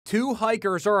Two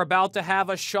hikers are about to have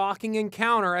a shocking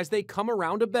encounter as they come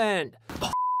around a bend.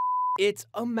 It's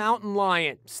a mountain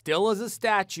lion, still as a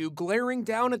statue, glaring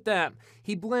down at them.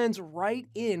 He blends right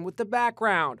in with the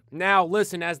background. Now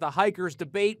listen as the hikers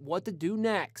debate what to do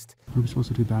next. What are we supposed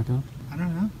to do, back up? I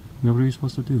don't know. What are you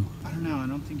supposed to do? I don't know. I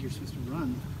don't think you're supposed to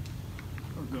run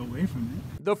or go away from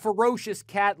it. The ferocious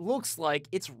cat looks like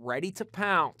it's ready to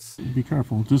pounce. Be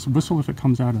careful. Just whistle if it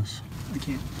comes at us. I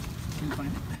can't find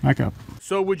it. Back up.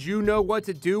 So would you know what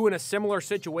to do in a similar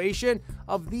situation?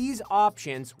 Of these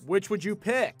options, which would you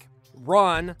pick?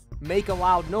 Run, make a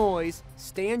loud noise,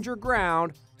 stand your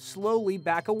ground, slowly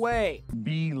back away.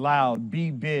 Be loud,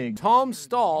 be big. Tom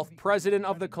Stolf, president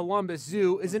of the Columbus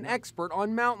Zoo, is an expert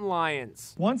on mountain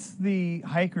lions. Once the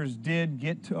hikers did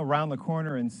get around the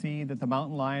corner and see that the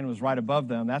mountain lion was right above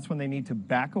them, that's when they need to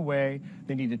back away.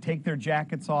 They need to take their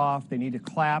jackets off. They need to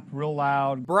clap real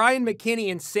loud. Brian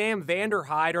McKinney and Sam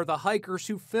Vonderheide are the hikers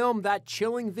who filmed that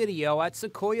chilling video at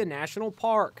Sequoia National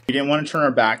Park. We didn't want to turn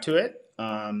our back to it.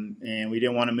 And we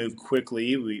didn't want to move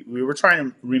quickly. We were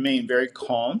trying to remain very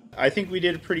calm. I think we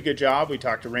did a pretty good job. We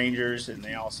talked to rangers and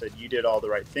they all said, you did all the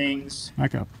right things.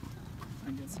 Back up.